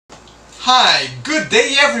Hi, good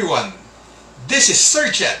day everyone! This is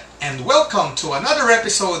Sir Jet and welcome to another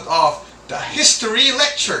episode of the History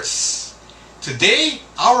Lectures. Today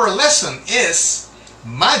our lesson is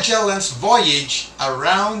Magellan's Voyage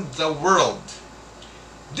Around the World.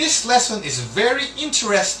 This lesson is very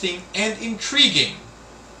interesting and intriguing.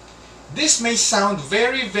 This may sound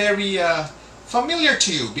very familiar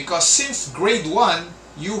to you because since grade 1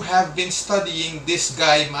 you have been studying this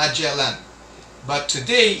guy Magellan. But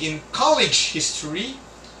today in college history,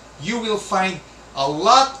 you will find a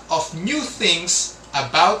lot of new things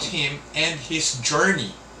about him and his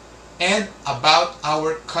journey and about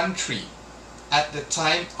our country at the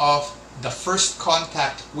time of the first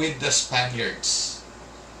contact with the Spaniards.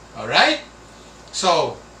 Alright?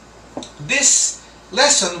 So, this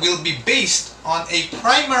lesson will be based on a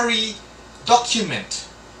primary document,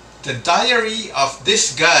 the diary of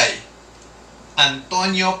this guy,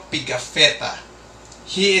 Antonio Pigafetta.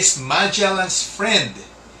 He is Magellan's friend.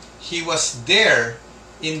 He was there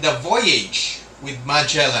in the voyage with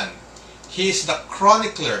Magellan. He is the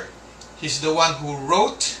chronicler. He's the one who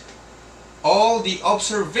wrote all the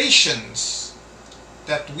observations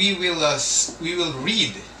that we will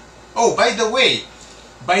read. Oh, by the way,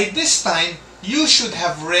 by this time you should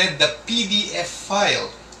have read the PDF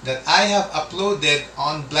file that I have uploaded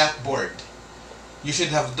on Blackboard. You should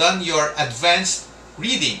have done your advanced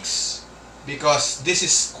readings, because this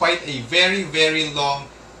is quite a very long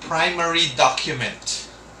primary document.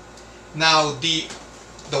 Now the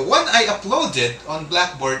one I uploaded on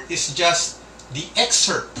Blackboard is just the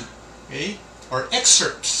excerpt, okay, or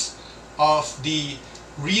excerpts of the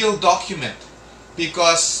real document,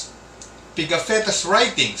 because Pigafetta's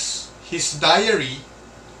writings, his diary,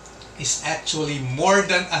 is actually more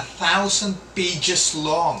than 1,000 pages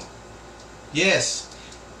long. Yes,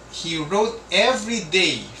 he wrote every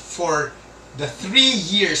day for the 3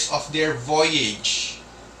 years of their voyage,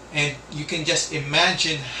 and you can just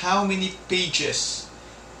imagine how many pages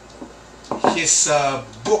his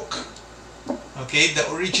book, okay, the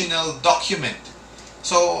original document.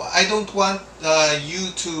 So I don't want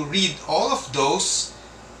you to read all of those.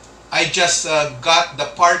 I just got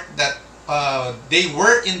the part that they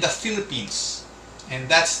were in the Philippines, and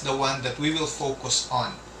that's the one that we will focus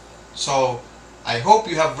on. So I hope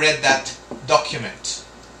you have read that document.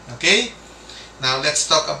 Okay, now let's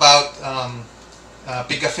talk about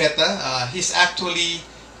Pigafetta. He's actually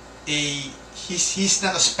he's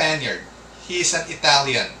not a Spaniard. He is an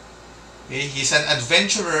Italian. Okay? He's an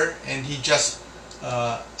adventurer, and he just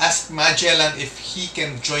asked Magellan if he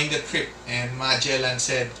can join the trip, and Magellan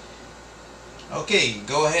said, okay,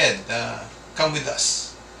 go ahead, come with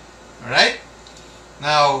us. Alright?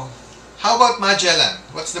 Now, how about Magellan?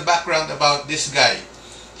 What's the background about this guy?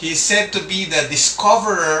 He is said to be the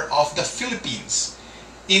discoverer of the Philippines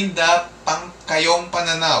in the Pangkayong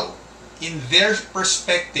Pananaw. In their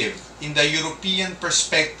perspective, in the European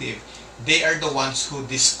perspective, they are the ones who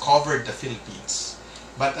discovered the Philippines.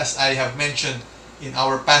 But as I have mentioned in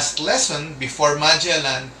our past lesson, before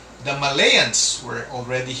Magellan, the Malayans were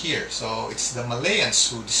already here. So it's the Malayans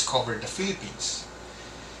who discovered the Philippines.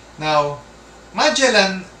 Now,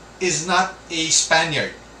 Magellan is not a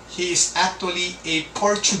Spaniard. He is actually a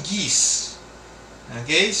Portuguese.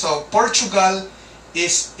 Okay, so Portugal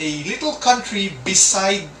is a little country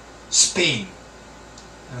beside Spain.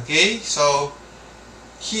 Okay, so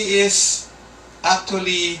he is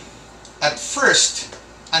actually at first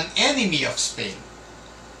an enemy of Spain,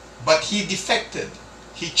 but he defected.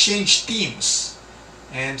 He changed teams,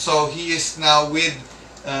 and so he is now with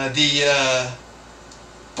the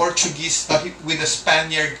Portuguese, with the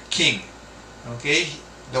Spaniard king. Okay,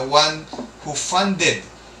 the one who funded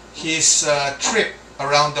his trip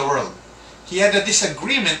around the world. He had a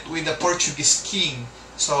disagreement with the Portuguese king,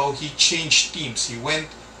 so he changed teams. He went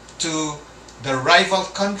to the rival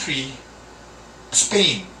country,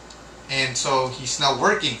 Spain, and so he's now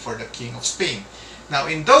working for the king of Spain. Now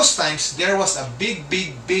in those times, there was a big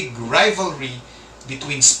rivalry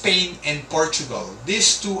between Spain and Portugal.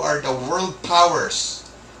 These two are the world powers.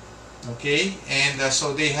 Okay, and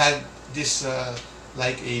so they had this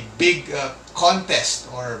like a big contest,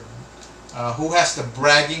 or who has the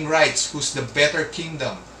bragging rights, who's the better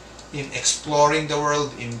kingdom in exploring the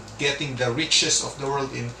world, in getting the riches of the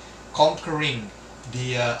world, in conquering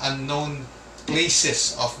the unknown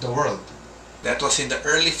places of the world. That was in the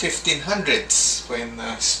early 1500s when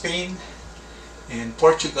Spain and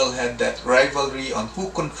Portugal had that rivalry on who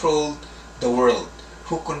controlled the world,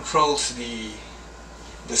 who controls the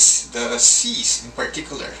seas, in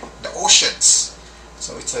particular the oceans.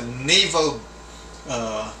 So it's a naval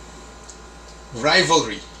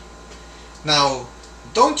rivalry. Now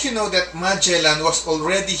don't you know that Magellan was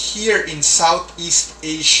already here in Southeast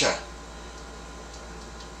Asia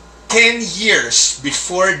 10 years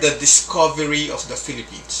before the discovery of the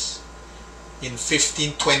Philippines in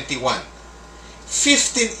 1521?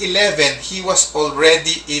 1511, he was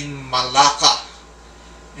already in Malacca.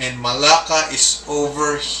 And Malacca is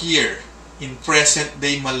over here in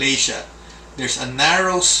present-day Malaysia. There's a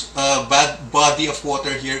narrow body of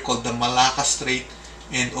water here called the Malacca Strait,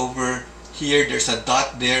 and over here there's a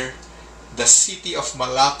dot there, the city of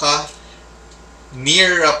Malacca,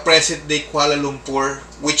 near present-day Kuala Lumpur,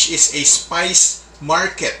 which is a spice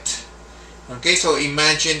market. Okay, so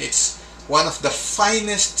imagine it's one of the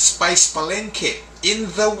finest spice palenque in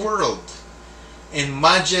the world. And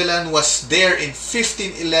Magellan was there in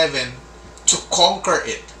 1511 to conquer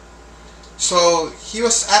it. So he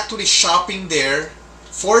was actually shopping there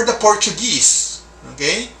for the Portuguese,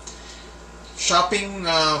 okay? Shopping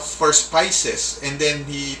for spices, and then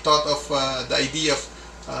he thought of the idea of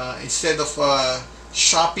instead of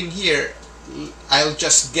shopping here, I'll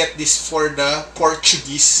just get this for the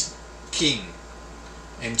Portuguese king.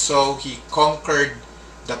 And so he conquered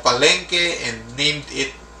the Palenque and named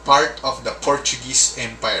it part of the Portuguese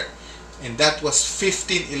Empire, and that was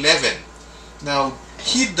 1511. Now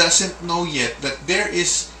he doesn't know yet that there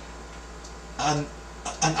is an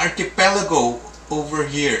archipelago over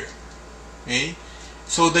here. Okay,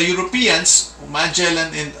 so the Europeans, Magellan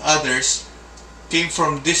and others, came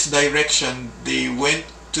from this direction. They went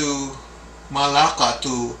to Malacca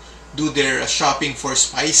to do their shopping for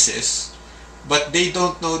spices, but they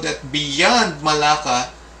don't know that beyond Malacca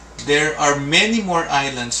there are many more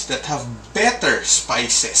islands that have better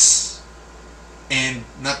spices, and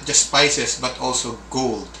not just spices but also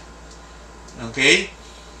gold. Okay,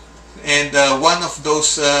 and one of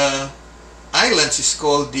those islands is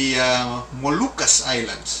called the Moluccas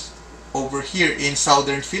Islands, over here in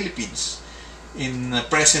southern Philippines, in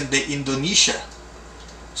present-day Indonesia.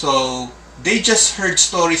 So they just heard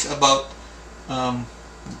stories about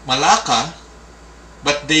Malacca,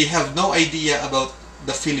 but they have no idea about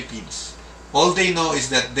the Philippines. All they know is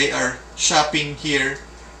that they are shopping here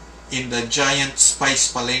in the giant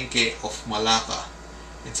spice palenque of Malacca,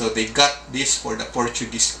 and so they got this for the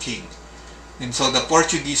Portuguese king, and so the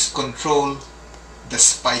Portuguese control the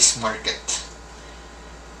spice market.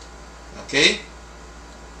 Okay,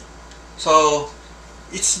 so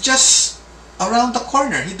it's just around the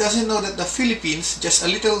corner. He doesn't know that the Philippines, just a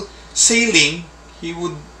little sailing, he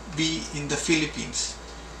would be in the Philippines.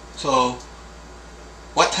 So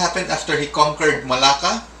what happened after he conquered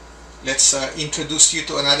Malacca? Let's introduce you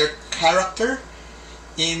to another character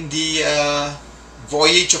in the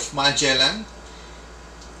Voyage of Magellan.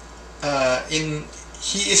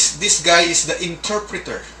 This guy is the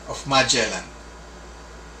interpreter of Magellan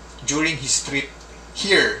during his trip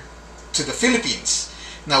here to the Philippines.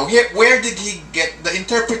 Now, where did he get the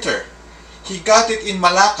interpreter? He got it in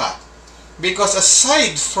Malacca, because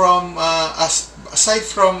aside from a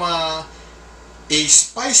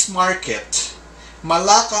spice market,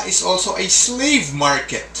 Malacca is also a slave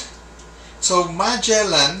market. So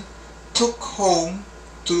Magellan took home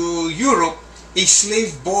to Europe a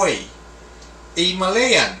slave boy, a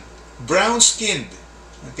Malayan, brown-skinned,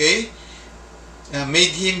 okay,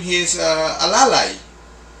 made him his alalay,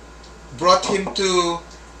 brought him to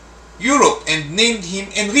Europe and named him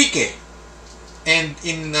Enrique. And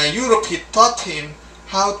in Europe, he taught him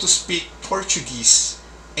how to speak Portuguese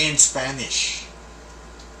and Spanish.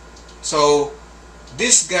 So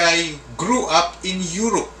this guy grew up in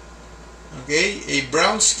Europe, okay, a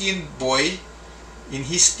brown-skinned boy in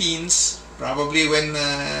his teens, probably when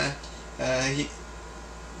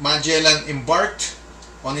Magellan embarked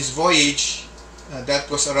on his voyage. That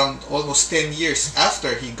was around almost 10 years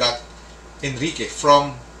after he got Enrique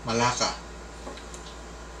from Malacca.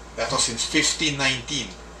 That was in 1519,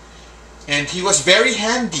 and he was very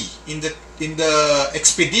handy in the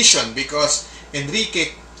expedition, because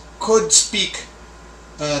Enrique could speak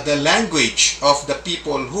the language of the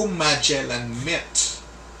people whom Magellan met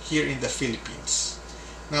here in the Philippines.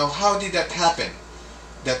 Now, how did that happen?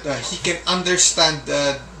 That he can understand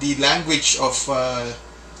the language of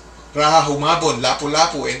Raha Humabon,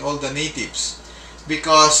 Lapu-Lapu, and all the natives,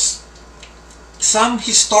 because some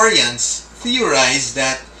historians theorize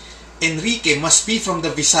that Enrique must be from the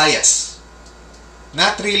Visayas,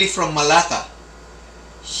 not really from Malacca.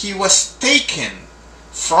 He was taken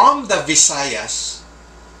from the Visayas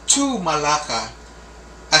to Malacca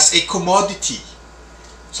as a commodity.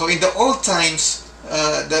 So in the old times,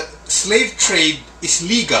 the slave trade is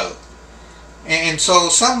legal, and so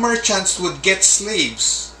some merchants would get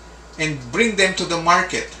slaves and bring them to the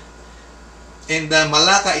market. And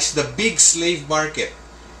Malacca is the big slave market,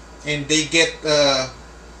 and they get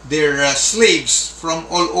their slaves from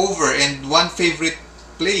all over, and one favorite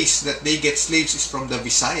place that they get slaves is from the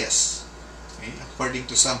Visayas, okay? According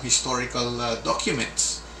to some historical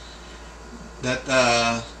documents, that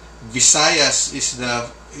Visayas is the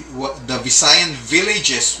Visayan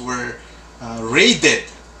villages were raided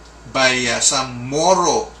by some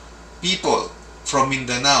Moro people from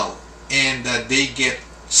Mindanao, and they get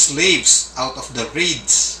slaves out of the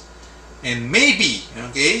raids. And maybe,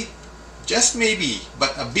 okay, just maybe,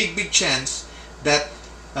 but a big chance that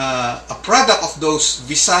a product of those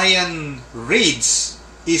Visayan raids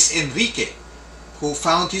is Enrique, who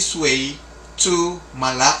found his way to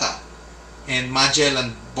Malacca, and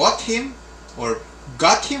Magellan bought him or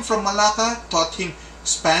got him from Malacca, taught him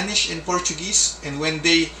Spanish and Portuguese, and when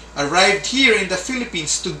they arrived here in the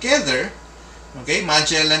Philippines together, okay,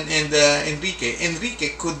 Magellan and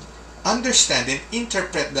Enrique could understand and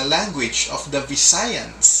interpret the language of the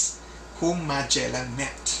Visayans whom Magellan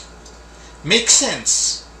met. Makes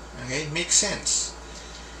sense, okay, makes sense.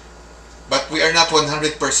 But we are not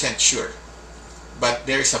 100% sure. But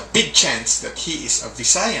there is a big chance that he is a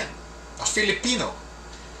Visayan, a Filipino.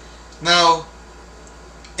 Now,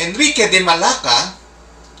 Enrique de Malacca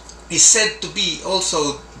is said to be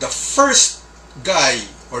also the first guy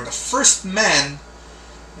or the first man,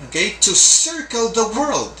 okay, to circle the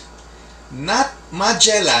world. Not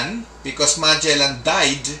Magellan, because Magellan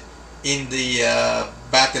died in the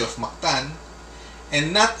Battle of Mactan,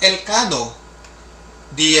 and not Elcano,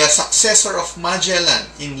 the successor of Magellan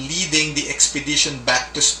in leading the expedition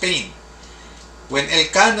back to Spain. When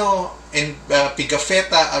Elcano and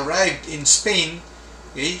Pigafetta arrived in Spain,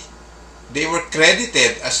 okay, they were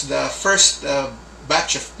credited as the first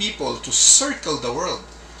batch of people to circle the world.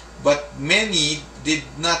 But many did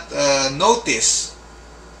not notice,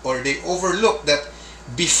 or they overlooked, that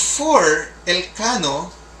before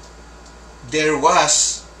Elcano, there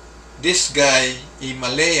was this guy, a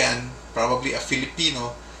Malayan, probably a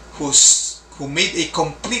Filipino, who made a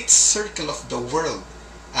complete circle of the world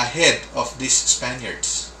ahead of these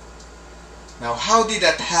Spaniards. Now, how did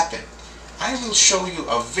that happen? I will show you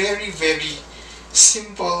a very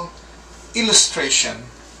simple illustration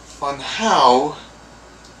on how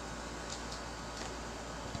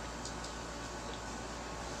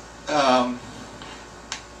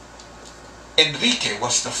Enrique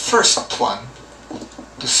was the first one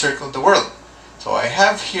to circle the world. So I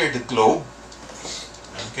have here the globe,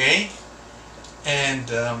 okay, and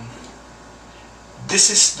this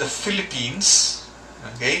is the Philippines,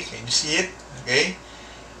 okay, can you see it, okay,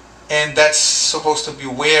 and that's supposed to be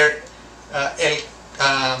where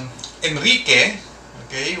Enrique,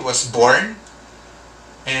 okay, was born,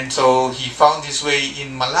 and so he found his way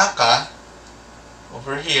in Malacca,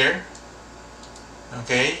 over here,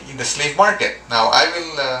 okay, in the slave market. Now I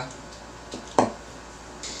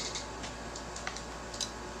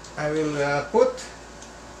will put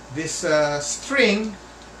this string,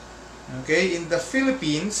 okay, in the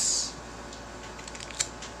Philippines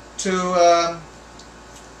to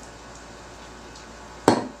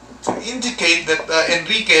indicate that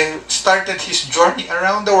Enrique started his journey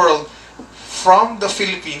around the world from the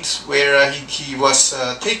Philippines, where he was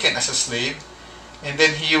taken as a slave, and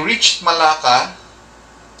then he reached Malacca.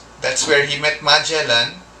 That's where he met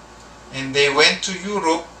Magellan, and they went to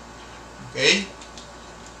Europe, okay,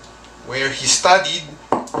 where he studied,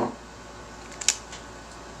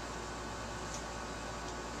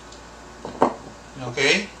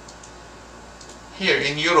 okay, here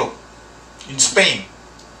in Europe, in Spain,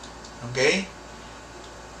 okay,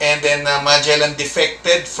 and then Magellan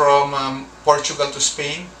defected from Portugal to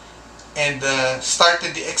Spain and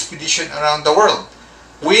started the expedition around the world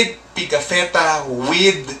with Pigafetta,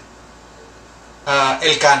 with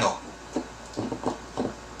Elcano.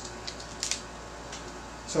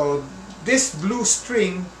 So this blue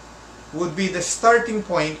string would be the starting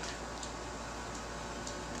point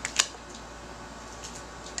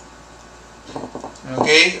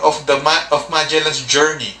okay, of Magellan's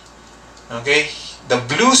journey. Okay, the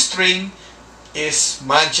blue string is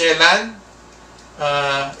Magellan,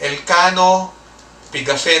 Elcano,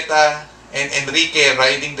 Pigafetta, and Enrique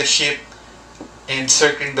riding the ship and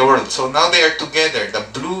circling the world. So now they are together, the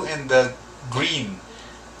blue and the green,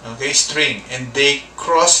 okay, string, and they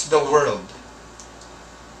cross the world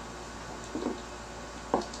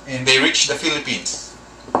and they reach the Philippines.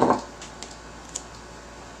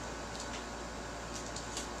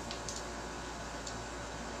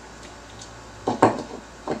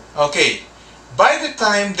 Okay, by the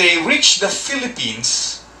time they reach the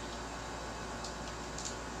Philippines,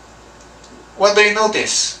 what do you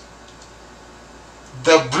notice?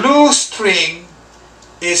 The blue string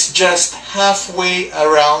is just halfway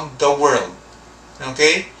around the world.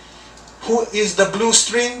 Okay? Who is the blue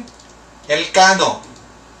string? Elcano.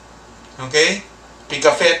 Okay?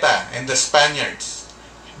 Pigafetta and the Spaniards.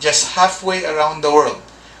 Just halfway around the world.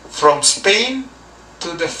 From Spain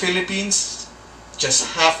to the Philippines,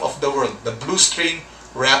 just half of the world. The blue string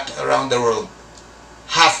wrapped around the world.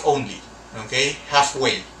 Half only. Okay?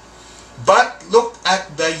 Halfway. But look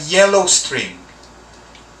at the yellow string.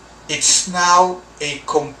 It's now a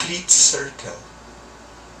complete circle.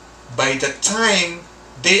 By the time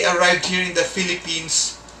they arrived here in the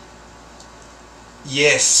Philippines,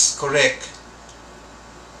 yes, correct,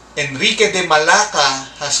 Enrique de Malacca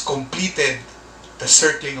has completed the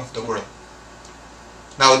circling of the world.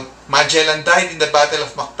 Now, Magellan died in the Battle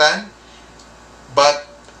of Mactan, but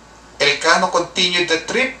Elcano continued the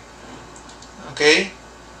trip, okay,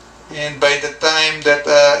 and by the time that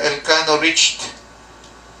Elcano reached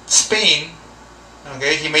Spain,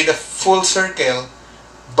 okay, he made a full circle,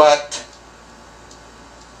 but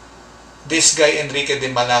this guy Enrique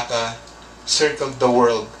de Malacca circled the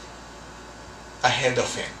world ahead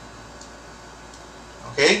of him.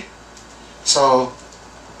 Okay? So,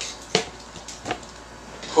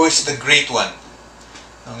 who is the great one?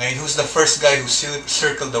 Okay, who's the first guy who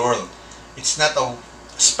circled the world? It's not a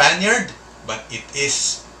Spaniard, but it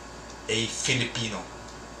is a Filipino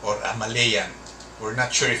or a Malayan. We're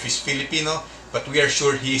not sure if he's Filipino, but we are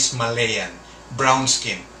sure he is Malayan, brown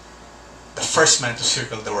skin. The first man to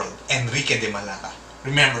circle the world, Enrique de Malacca.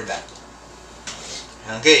 Remember that.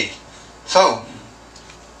 Okay, so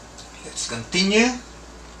let's continue.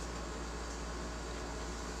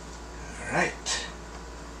 Alright,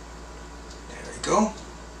 there we go.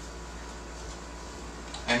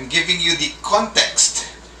 I'm giving you the context,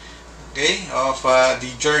 okay, of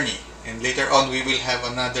the journey, and later on we will have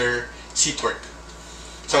another seat work.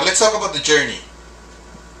 So let's talk about the journey.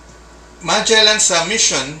 Magellan's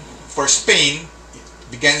mission for Spain,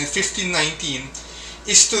 began in 1519,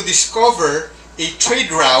 is to discover a trade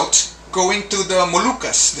route going to the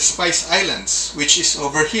Moluccas, the Spice Islands, which is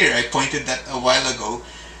over here. I pointed that a while ago.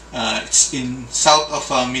 It's in south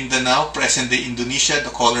of Mindanao, present-day Indonesia,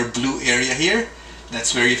 the color blue area here.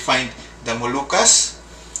 That's where you find the Moluccas,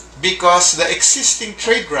 because the existing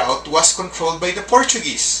trade route was controlled by the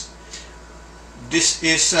Portuguese. This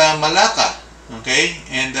is Malacca, okay,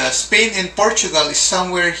 and Spain and Portugal is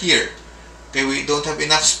somewhere here. Okay, we don't have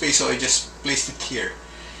enough space, so I just placed it here.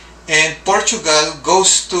 And Portugal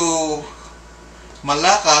goes to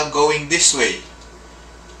Malacca going this way,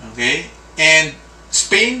 okay, and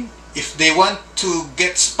Spain, if they want to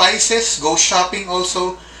get spices, go shopping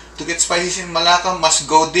also to get spices in Malacca, must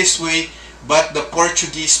go this way, but the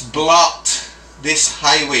Portuguese blocked this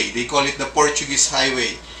highway. They call it the Portuguese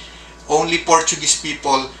highway. Only Portuguese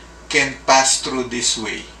people can pass through this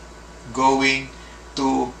way, going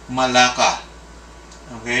to Malacca.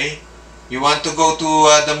 Okay? You want to go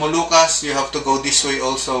to the Moluccas, you have to go this way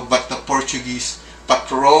also, but the Portuguese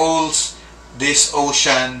patrols this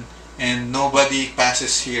ocean and nobody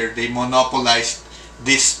passes here. They monopolized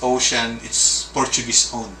this ocean. It's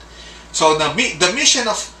Portuguese owned. So the mission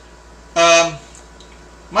of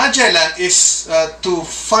Magellan is to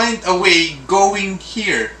find a way going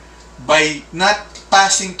here by not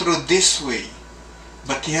passing through this way,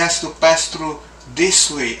 but he has to pass through this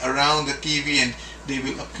way around the TV, and they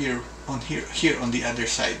will appear on here on the other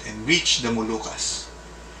side and reach the Moluccas.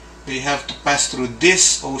 They have to pass through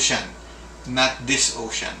this ocean, not this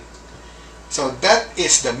ocean. So that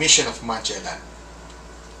is the mission of Magellan.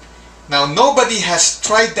 Now nobody has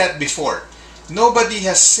tried that before. Nobody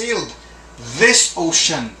has sailed this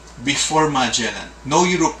ocean before Magellan. No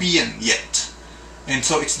European yet. And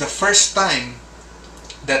so it's the first time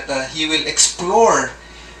that he will explore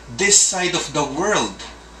this side of the world.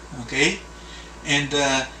 Okay? And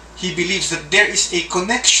he believes that there is a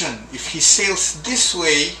connection. If he sails this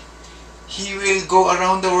way, he will go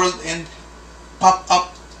around the world and pop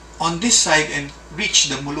up on this side and reach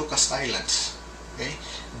the Moluccas Islands. Okay?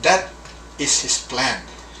 That is his plan.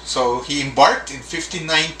 So he embarked in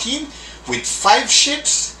 1519 with 5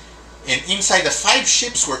 ships, and inside the 5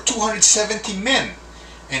 ships were 270 men.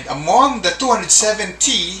 And among the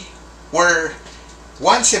 270 were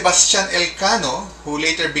Juan Sebastian Elcano, who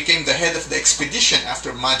later became the head of the expedition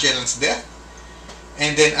after Magellan's death,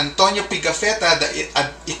 and then Antonio Pigafetta, the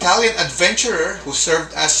Italian adventurer who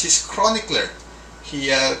served as his chronicler. He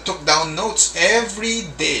took down notes every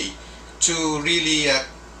day to really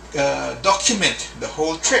document the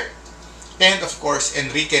whole trip. And of course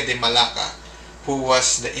Enrique de Malacca, who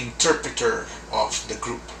was the interpreter of the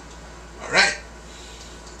group. Alright.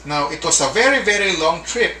 Now, it was a very, very long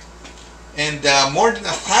trip, and more than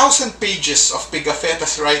 1,000 pages of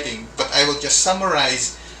Pigafetta's writing, but I will just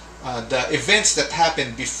summarize the events that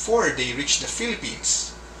happened before they reached the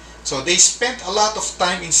Philippines. So they spent a lot of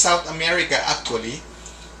time in South America, actually,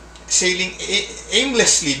 sailing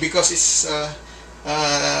aimlessly, because it's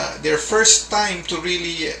their first time to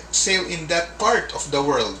really sail in that part of the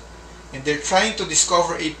world, and they're trying to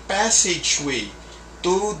discover a passageway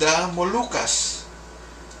to the Moluccas.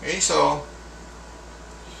 Okay, so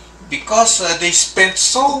because they spent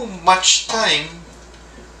so much time,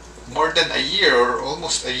 more than a year or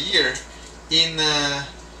almost a year, in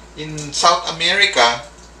South America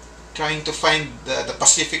trying to find the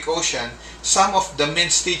Pacific Ocean, some of the men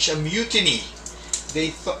staged a mutiny.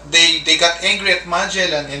 They got angry at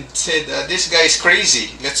Magellan and said, this guy is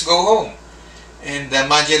crazy, let's go home. And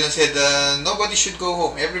Magellan said, nobody should go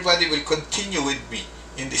home, everybody will continue with me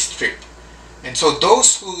in this trip. And so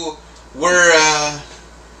those who were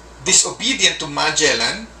disobedient to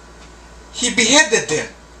Magellan, he beheaded them.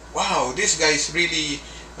 Wow, this guy is really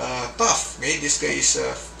tough. Okay? This guy is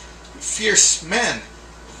a fierce man.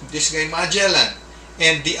 This guy Magellan.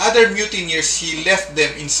 And the other mutineers, he left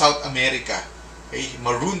them in South America. Okay? He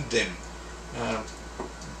marooned them,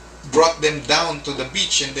 brought them down to the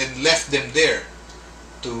beach, and then left them there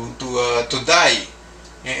to die.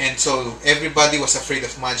 And so everybody was afraid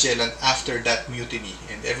of Magellan after that mutiny,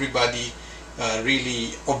 and everybody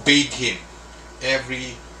really obeyed him,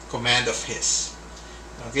 every command of his.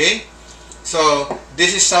 Okay, so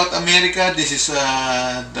this is South America. This is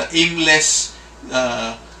the aimless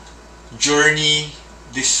journey,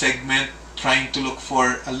 this segment, trying to look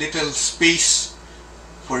for a little space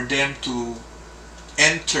for them to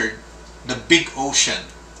enter the big ocean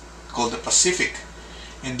called the Pacific.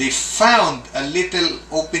 And they found a little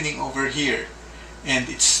opening over here, and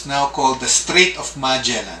it's now called the Strait of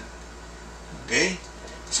Magellan. Okay,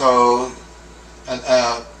 so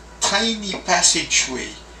a tiny passageway,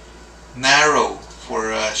 narrow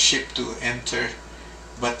for a ship to enter,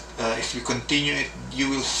 but if you continue it, you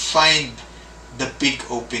will find the big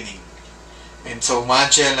opening. And so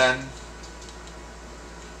Magellan,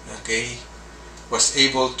 okay, was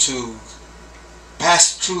able to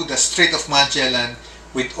pass through the Strait of Magellan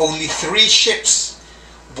with only 3 ships.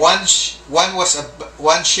 One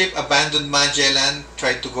ship abandoned Magellan,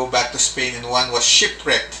 tried to go back to Spain, and one was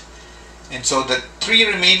shipwrecked. And so the 3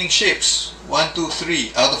 remaining ships, 1, 2,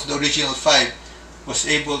 3, out of the original 5, was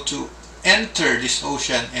able to enter this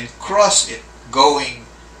ocean and cross it, going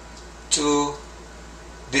to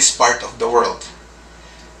this part of the world.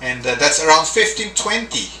 And that's around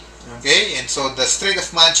 1520. Okay, and so the Strait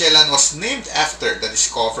of Magellan was named after the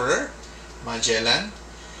discoverer, Magellan,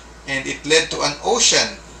 and it led to an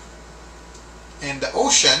ocean. And the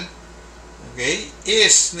ocean, okay,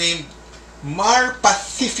 is named Mar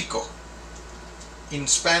Pacifico. In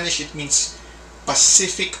Spanish, it means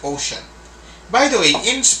Pacific Ocean. By the way,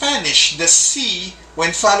 in Spanish, the C,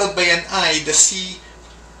 when followed by an I, the C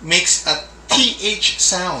makes a TH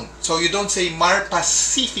sound. So you don't say Mar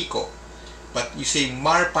Pacifico, but you say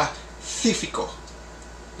Mar Pacifico.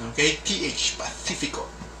 Okay, TH, Pacifico.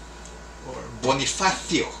 Or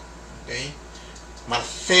Bonifacio. Okay,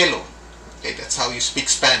 Marcelo. Okay, that's how you speak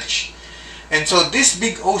Spanish. And so this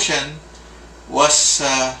big ocean was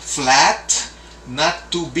flat,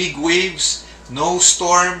 not too big waves, no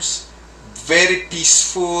storms, very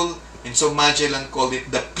peaceful, and so Magellan called it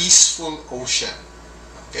the peaceful ocean.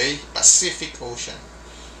 Okay, Pacific Ocean.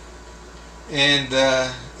 And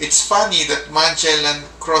it's funny that Magellan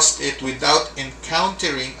crossed it without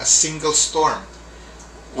encountering a single storm,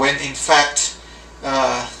 when in fact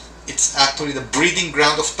it's actually the breeding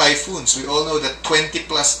ground of typhoons. We all know that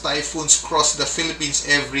 20+ typhoons cross the Philippines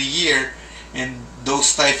every year, and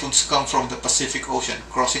those typhoons come from the Pacific Ocean,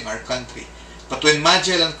 crossing our country. But when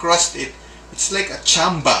Magellan crossed it, it's like a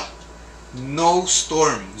chamba. No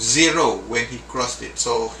storm, 0 when he crossed it.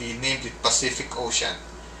 So he named it Pacific Ocean.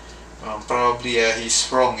 Probably he's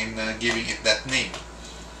wrong in giving it that name.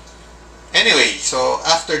 Anyway, so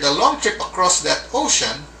after the long trip across that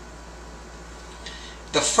ocean,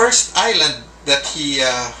 the first island that he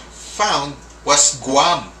found was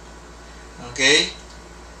Guam. Okay?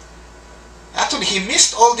 Actually, he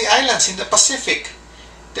missed all the islands in the Pacific.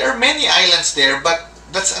 There are many islands there, but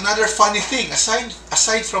that's another funny thing.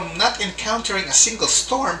 Aside from not encountering a single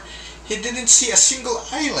storm, he didn't see a single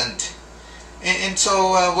island. And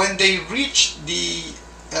so when they reached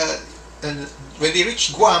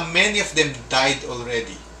Guam, many of them died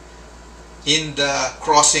already in the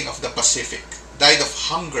crossing of the Pacific. Died of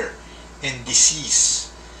hunger and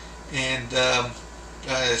disease. And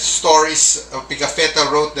stories.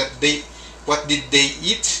 Pigafetta wrote that what did they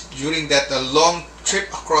eat during that long trip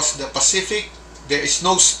across the Pacific? There is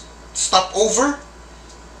no stopover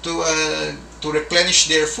to replenish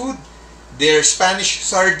their food. Their Spanish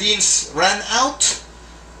sardines ran out.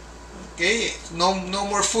 Okay, no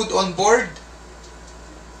more food on board.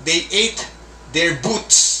 They ate their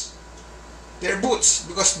boots.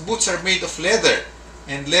 Because boots are made of leather,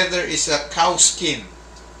 and leather is a cow skin,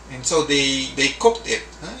 and so they cooked it.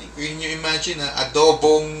 Can you imagine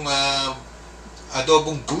adobong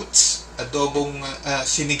boots,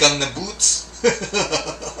 sinigang na boots?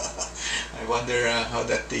 I wonder how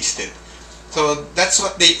that tasted. So that's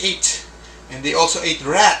what they ate. And they also ate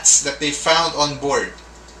rats that they found on board,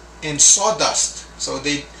 and sawdust. So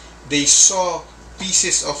they saw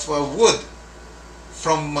pieces of wood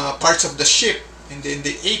from parts of the ship, and then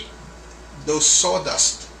they ate those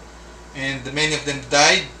sawdust, and many of them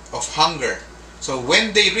died of hunger. So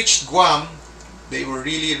when they reached Guam, they were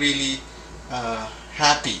really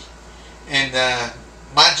happy. And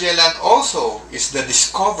Magellan also is the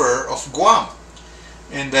discoverer of Guam,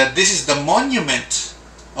 and this is the monument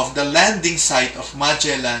of the landing site of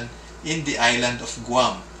Magellan in the island of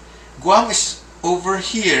Guam. Guam is over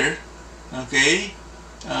here, okay,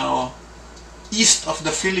 east of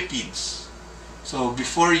the Philippines. So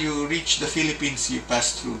before you reach the Philippines, you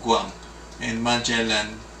pass through Guam, and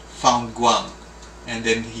Magellan found Guam, and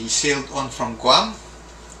then he sailed on from Guam.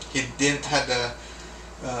 He didn't have a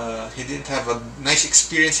nice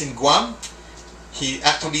experience in Guam. He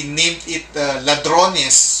actually named it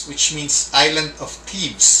Ladrones, which means island of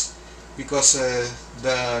thieves, because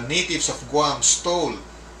the natives of Guam stole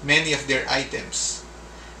many of their items.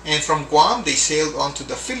 And from Guam, they sailed on to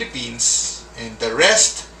the Philippines, and the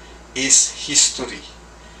rest is history,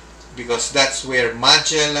 because that's where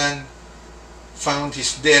Magellan found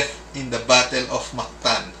his death in the Battle of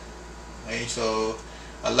Mactan. Okay, so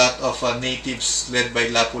a lot of natives led by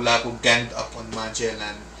Lapu-Lapu ganged up on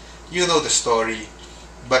Magellan. You know the story,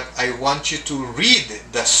 but I want you to read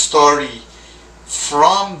the story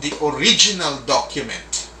from the original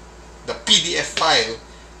document, the PDF file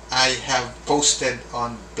I have posted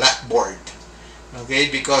on Blackboard.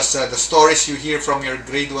 Okay, because the stories you hear from your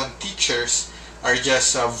grade 1 teachers are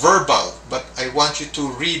just verbal, but I want you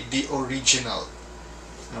to read the original.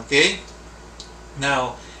 Okay,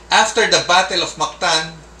 now after the Battle of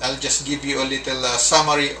Mactan, I'll just give you a little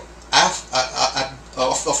summary of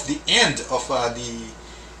the end of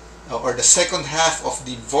or the second half of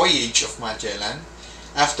the voyage of Magellan.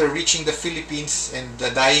 After reaching the Philippines and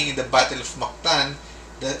dying in the Battle of Mactan,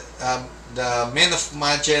 the men of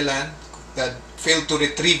Magellan failed to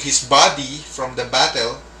retrieve his body from the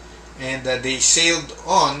battle, and they sailed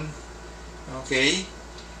on, okay,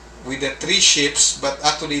 with the 3 ships, but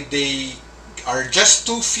actually they are just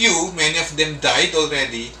too few. Many of them died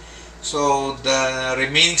already, so the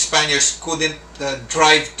remaining Spaniards couldn't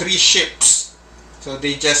drive 3 ships, so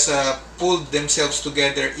they just pulled themselves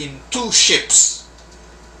together in 2 ships,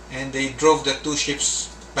 and they drove the 2 ships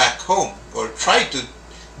back home, or tried to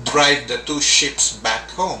drive the 2 ships back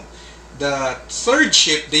home. The 3rd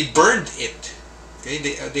ship, they burned it. Okay,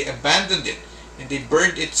 they abandoned it, and they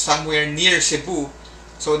burned it somewhere near Cebu,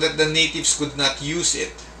 so that the natives could not use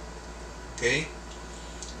it. Okay,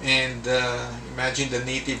 and imagine the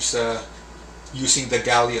natives using the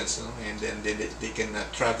galleons, and then they can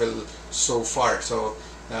travel so far. So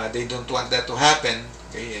they don't want that to happen.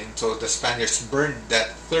 Okay, and so the Spaniards burned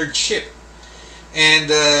that 3rd ship, and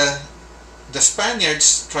the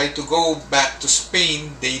Spaniards tried to go back to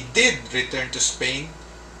Spain. They did return to Spain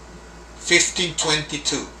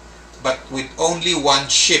 1522, but with only 1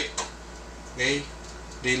 ship. Okay,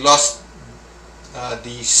 they lost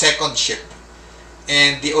the 2nd ship,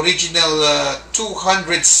 and the original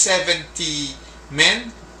 270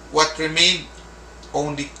 men, what remained,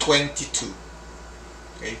 only 22.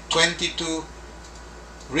 Okay, 22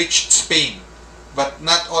 reached Spain, but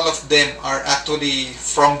not all of them are actually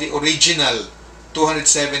from the original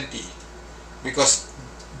 270, because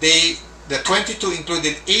the 22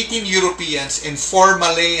 included 18 Europeans and 4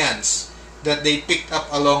 Malayans that they picked up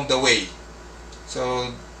along the way.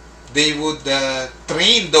 So they would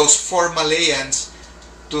train those 4 Malayans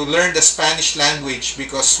to learn the Spanish language,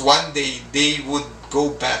 because one day they would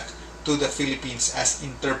go back to the Philippines as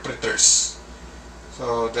interpreters.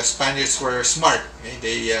 So the Spaniards were smart. Okay?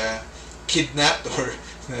 They kidnapped, or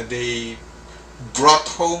they brought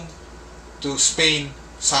home to Spain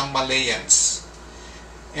some Malayans.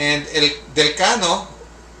 And Del Cano,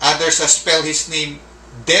 others spell his name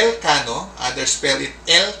Del Cano, others spell it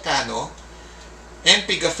El Cano, and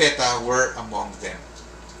Pigafetta were among them.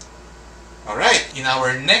 Alright, in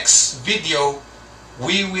our next video,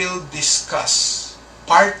 we will discuss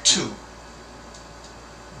part 2.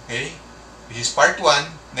 Okay, this is part 1.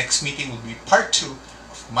 Next meeting will be part 2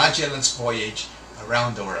 of Magellan's voyage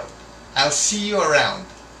around the world. I'll see you around.